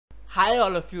Hi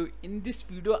all of you. In this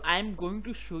video I am going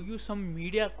to show you some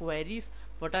media queries.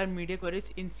 What are media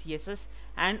queries in CSS,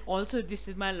 and also this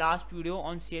is my last video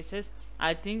on CSS.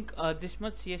 I think this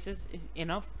much CSS is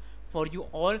enough for you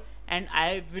all, and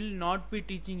I will not be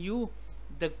teaching you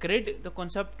the grid, the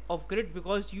concept of grid,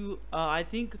 because I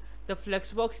think the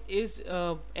flexbox is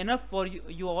enough for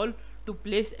you all to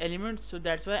place elements, so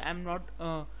that's why I'm not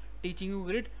teaching you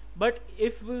grid. But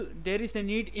if there is a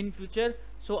need in future,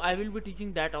 so I will be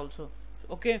teaching that also.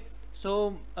 Okay,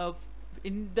 so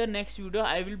in the next video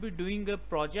I will be doing a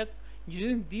project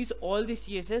using these all the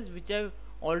CSS which I've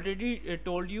already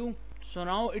told you. So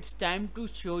now it's time to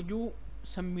show you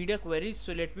some media queries.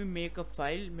 So let me make a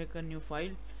new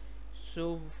file.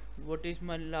 So what is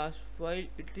my last file?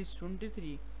 It is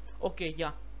 23. Okay,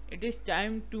 yeah, it is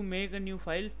time to make a new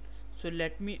file. So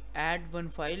let me add one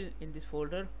file in this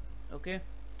folder. Okay,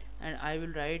 and I will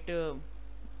write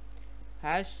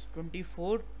hash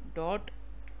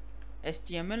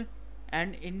 24.html,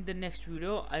 and in the next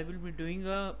video I will be doing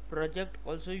a project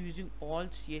also using all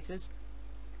CSS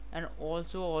and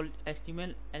also all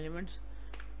HTML elements.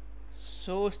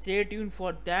 So stay tuned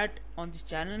for that on this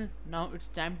channel. Now it's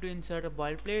time to insert a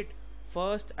boilerplate.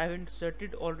 First I've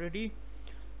inserted already,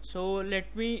 so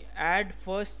let me add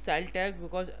first style tag,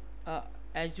 because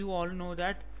as you all know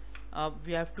that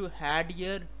we have to add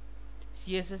here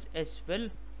CSS as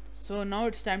well. So now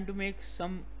it's time to make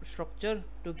some structure.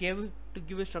 To give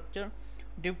a structure,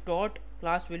 div dot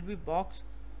class will be box.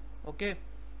 Okay,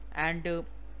 and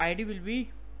id will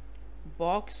be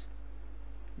box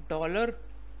dollar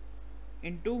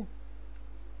into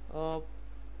 4.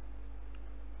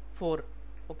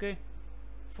 Okay,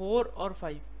 4 or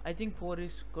 5, I think 4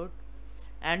 is good.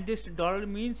 And this dollar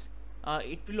means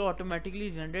it will automatically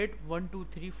generate 1 2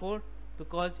 3 4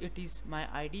 because it is my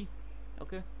id.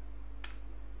 Okay,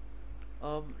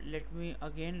 let me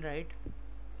again write.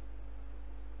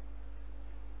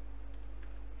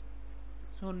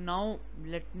 So now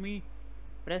let me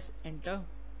press enter.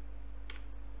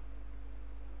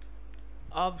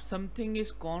 Something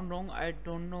is gone wrong, I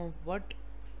don't know what.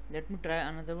 Let me try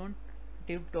another one.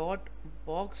 Div dot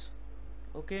box.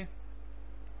 Okay,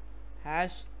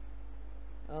 hash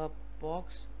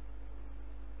box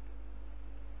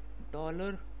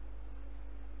dollar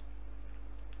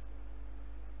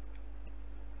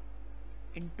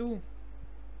into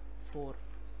 4.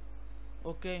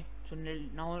 Okay, so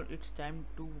now it's time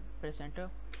to press enter.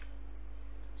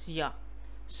 So yeah,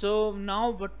 so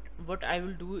now what I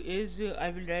will do is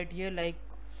I will write here like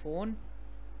phone.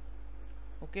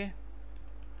 Okay,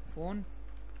 phone,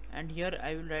 and here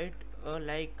I will write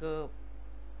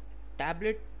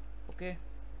tablet. Okay,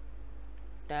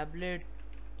 tablet,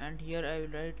 and here I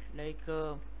will write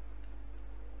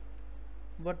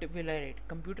what will I write,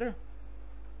 computer.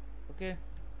 Okay,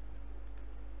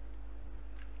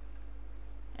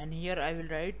 and here I will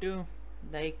write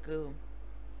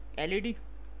LED.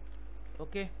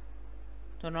 Okay,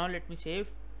 so now let me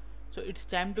save. So it's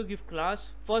time to give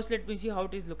class. First let me see how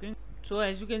it is looking. So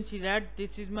as you can see that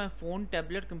this is my phone,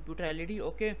 tablet, computer, LED.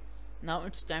 Okay, now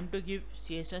it's time to give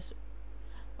CSS.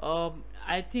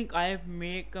 I think I have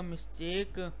make a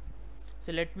mistake, so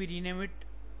let me rename it.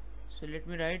 So let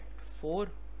me write 4.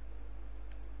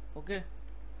 Okay,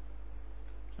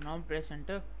 so now press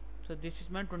enter. So this is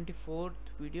my 24th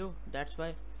video, that's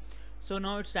why. So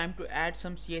now it's time to add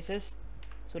some CSS.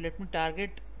 So let me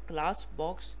target class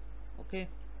box. Okay,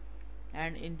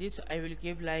 and in this I will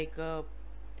give like a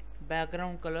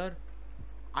background color.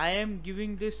 I am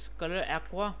giving this color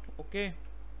aqua. Okay,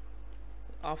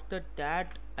 after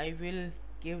that I will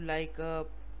give like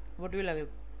what will I give,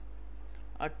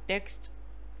 a text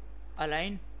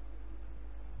align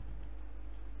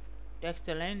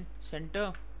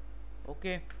center.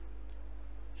 Okay,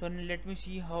 so let me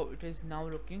see how it is now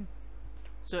looking.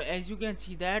 So as you can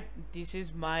see that this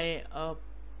is my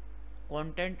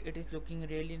content, it is looking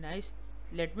really nice.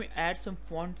 Let me add some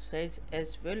font size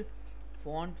as well.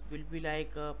 Font will be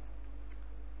like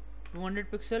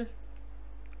 200 pixel.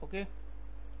 Okay,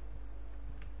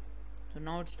 so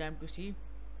now it's time to see.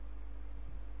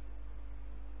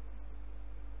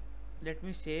 Let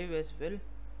me save as well.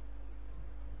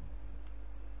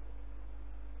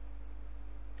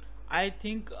 I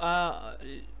think I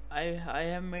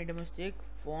have made a mistake.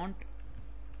 Font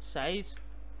size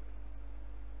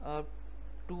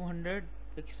 200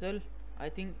 pixel. I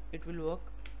think it will work.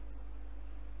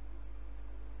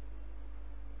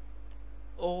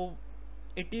 Oh,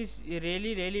 it is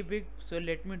really big, so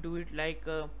let me do it like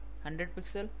 100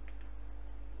 pixel.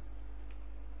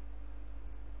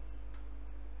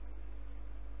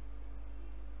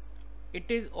 It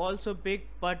is also big,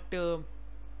 but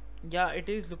Yeah, it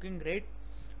is looking great.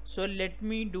 So let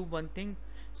me do one thing.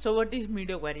 So what is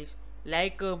media queries?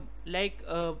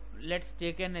 Let's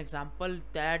take an example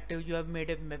that you have made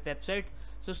a website.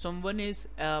 So someone is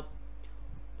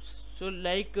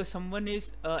someone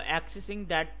is accessing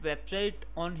that website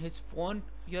on his phone.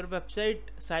 Your website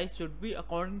size should be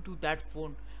according to that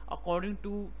phone, according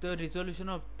to the resolution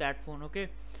of that phone. Okay,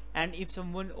 and if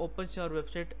someone opens your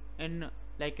website in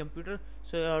like computer,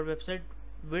 so your website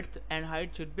width and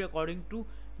height should be according to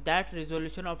that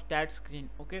resolution of that screen.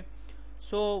 Okay,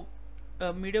 so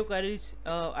media queries,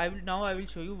 I will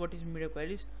show you what is media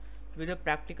queries with a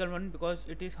practical one, because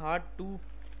it is hard to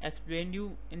explain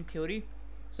you in theory.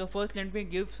 So first let me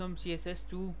give some CSS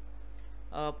to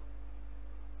uh,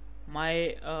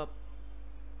 my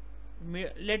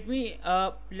let me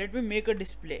make a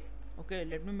display. Okay,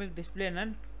 let me make display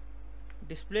none,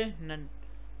 display none.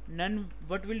 None,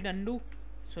 what will none do?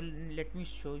 So let me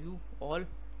show you all.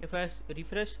 If I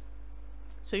refresh,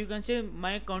 so you can say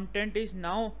my content is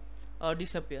now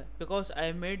disappear because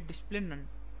I made display none.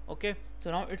 Okay,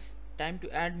 so now it's time to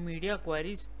add media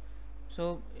queries.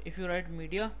 So if you write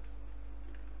media,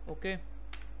 okay,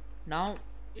 now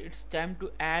it's time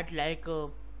to add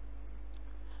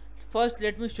first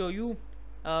let me show you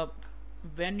uh,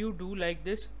 when you do like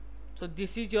this. So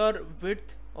this is your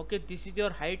width, okay, this is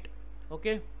your height.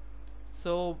 Okay,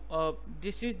 so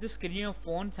this is the screen of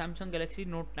phone Samsung Galaxy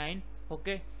Note 9.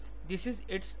 Okay, this is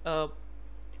its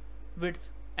width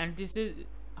and this is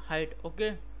height.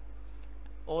 Okay,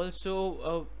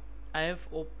 also I have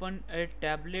opened a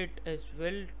tablet as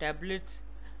well. Tablet's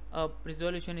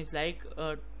resolution is like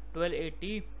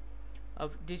 1280.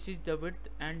 This is the width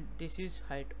and this is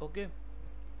height. Okay,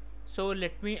 so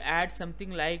let me add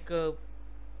something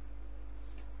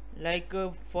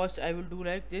first I will do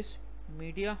like this: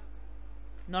 media,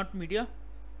 not media,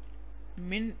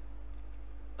 min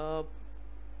uh,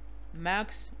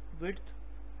 max width.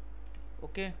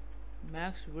 Okay,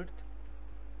 max width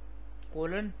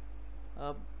colon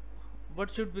uh,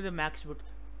 what should be the max width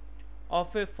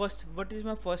of a first, what is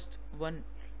my first one?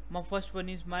 My first one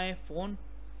is my phone.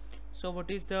 So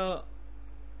what is the,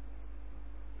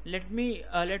 let me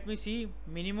see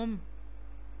minimum.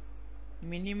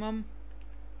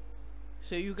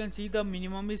 So you can see the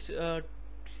minimum is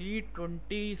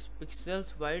 320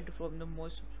 pixels wide from the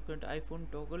most subsequent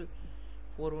iPhone toggle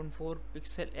 414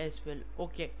 pixel as well.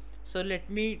 Okay, so let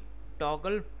me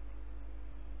toggle.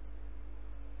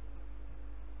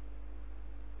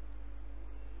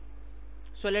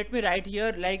 So let me write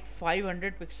here like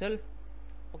 500 pixel,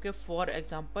 okay, for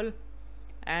example,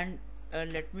 and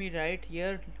let me write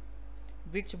here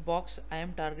which box I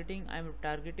am targeting.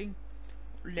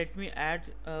 Let me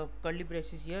add curly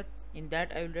braces here. In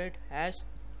that I will write hash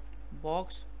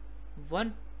box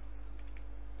 1.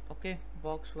 Okay,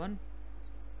 box 1.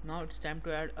 Now it's time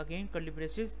to add again curly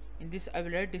braces. In this I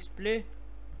will write display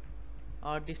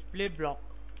display block.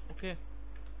 Okay,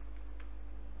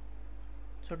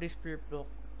 so display block.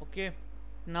 Okay,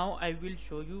 now I will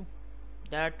show you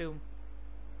that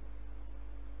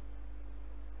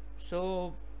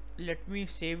so let me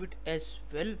save it as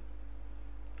well.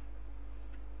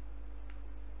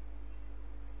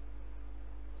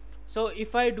 So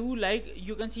if I do like,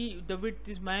 you can see the width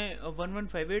is my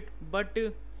 1158, but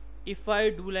if I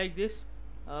do like this,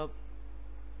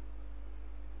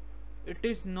 it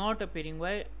is not appearing.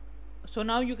 Why? So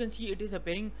now you can see it is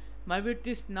appearing. My width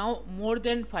is now more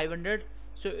than 500,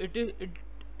 so it is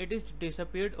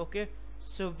disappeared. Okay,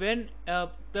 so when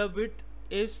the width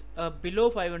is below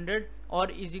 500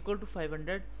 or is equal to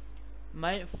 500,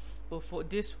 my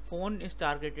this phone is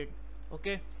targeted.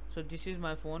 Okay, so this is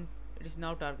my phone, it is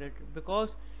now targeted,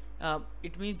 because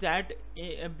it means that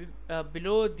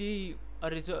below the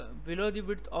below the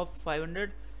width of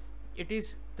 500, it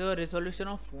is the resolution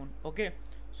of phone. Okay,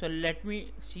 so let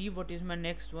me see what is my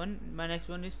next one. My next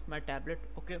one is my tablet.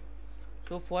 Okay,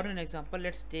 so for an example,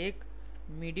 let's take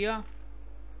media.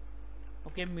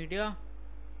 Okay, media,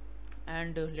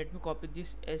 and let me copy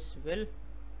this as well.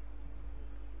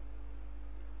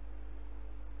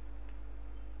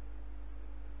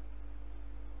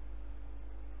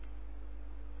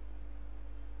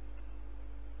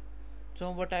 So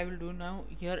what I will do now,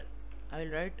 here I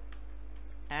will write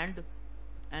and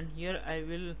here I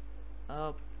will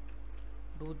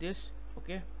do this.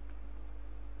 Okay,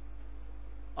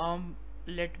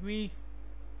 let me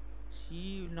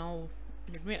see now,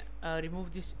 let me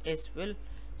remove this as well.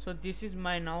 So this is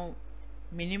my now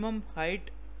minimum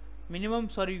height,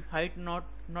 height, not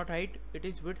height, it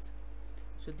is width.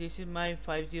 So this is my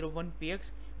 501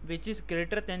 px, which is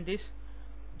greater than this,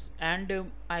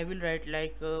 and I will write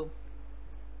like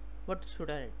what should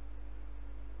I write?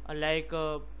 like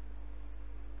uh,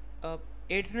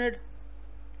 800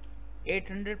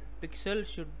 pixel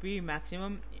should be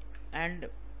maximum. And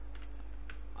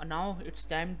now it's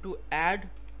time to add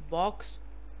box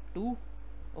 2.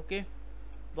 Okay,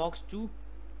 box 2.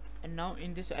 And now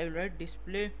in this I will write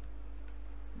display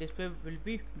will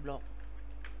be block.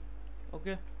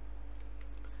 Okay,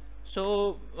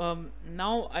 so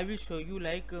now I will show you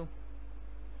like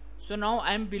so now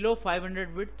I'm below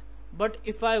 500 width, but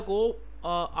if I go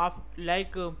after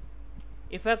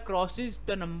if I crosses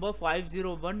the number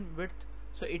 501 width,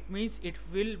 so it means it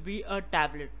will be a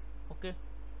tablet. Okay,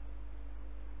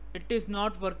 it is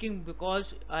not working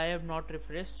because I have not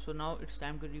refreshed, so now it's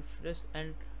time to refresh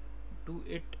and do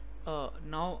it.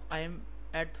 Now I am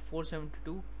at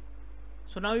 472.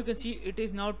 So now you can see it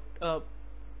is not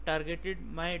targeted.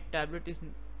 My tablet is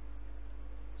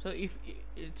so if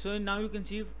so now you can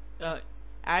see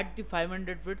at the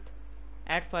 500 width,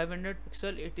 at 500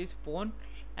 pixel it is phone,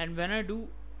 and when I do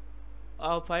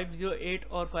 508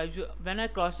 or 50, when I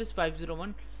cross this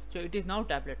 501, so it is now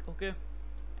tablet. Okay,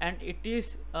 and it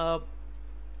is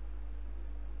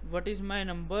what is my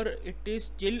number, it is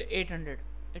still 800,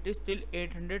 it is still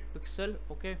 800 pixel.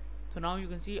 Okay, so now you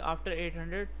can see after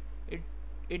 800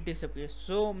 it disappears.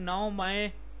 So now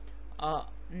my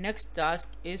next task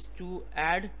is to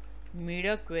add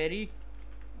media query.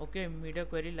 Okay, media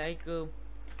query, like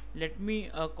let me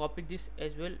copy this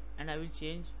as well, and I will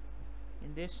change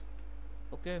in this.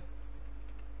 Okay,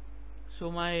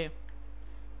 so my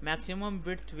maximum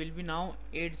width will be now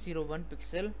 801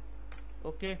 pixel.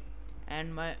 Okay,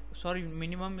 and my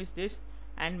minimum is this,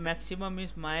 and maximum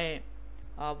is my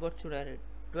what should I write,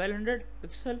 1200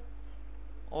 pixel,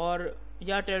 or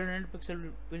yeah, 1200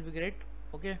 pixel will be great.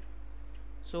 Okay,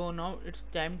 so now it's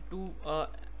time to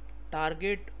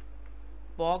target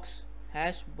box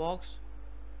box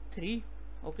 3.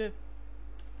 Okay,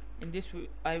 in this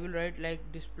I will write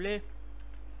like display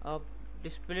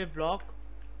block.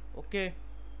 Okay,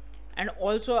 and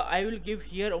also I will give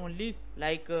here only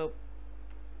like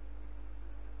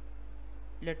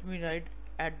let me write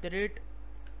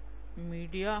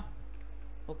 @media.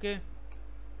 Okay,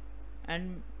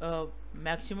 and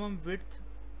maximum width,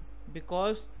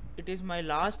 because it is my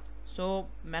last, so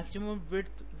maximum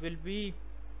width will be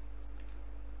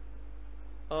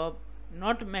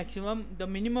not maximum, the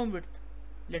minimum width.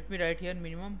 Let me write here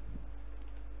minimum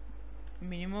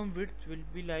width will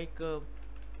be like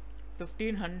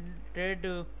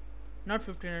 1500 not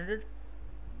 1500,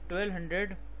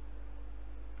 1200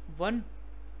 1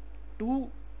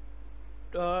 2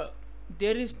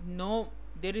 there is no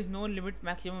limit,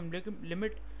 maximum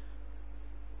limit,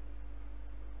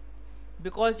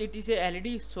 because it is a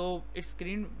LED, so its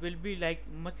screen will be like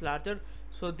much larger,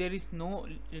 so there is no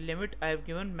limit. I have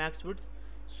given max width.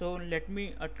 So let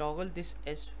me toggle this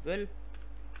as well,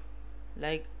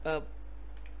 like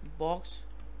box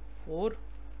 4.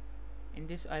 In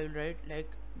this I will write like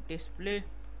display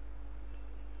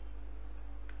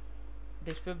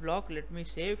block. Let me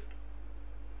save.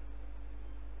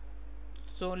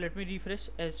 So let me refresh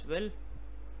as well.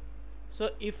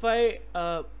 So if I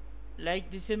like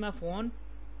this is my phone,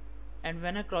 and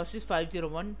when I crosses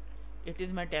 501 it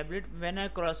is my tablet, when I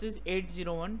crosses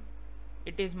 801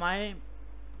 it is my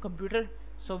computer,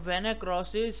 so when I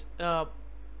crosses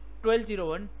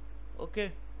 1201,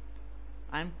 okay,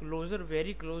 I'm closer,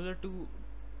 very closer to,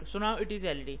 so now it is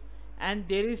LED, and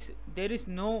there is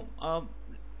no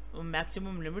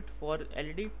maximum limit for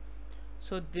LED.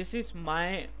 So this is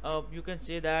my you can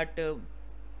say that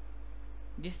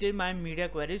this is my media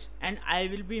queries, and I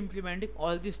will be implementing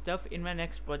all this stuff in my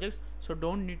next project, so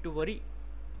don't need to worry.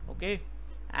 Okay,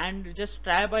 and just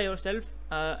try by yourself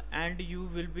and you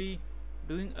will be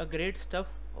doing a great stuff.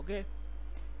 Okay,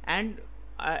 and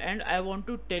I want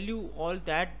to tell you all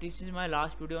that this is my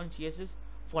last video on CSS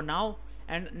for now,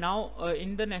 and now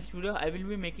in the next video I will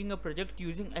be making a project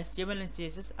using HTML and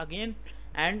CSS again,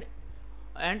 and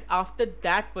after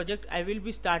that project I will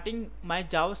be starting my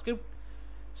JavaScript.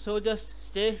 So just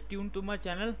stay tuned to my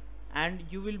channel, and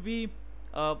you will be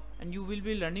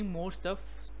learning more stuff.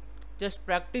 Just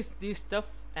practice this stuff,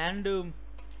 and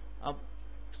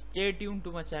stay tuned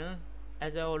to my channel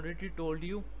as I already told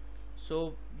you.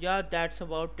 So yeah, that's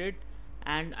about it,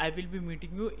 and I will be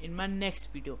meeting you in my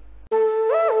next video.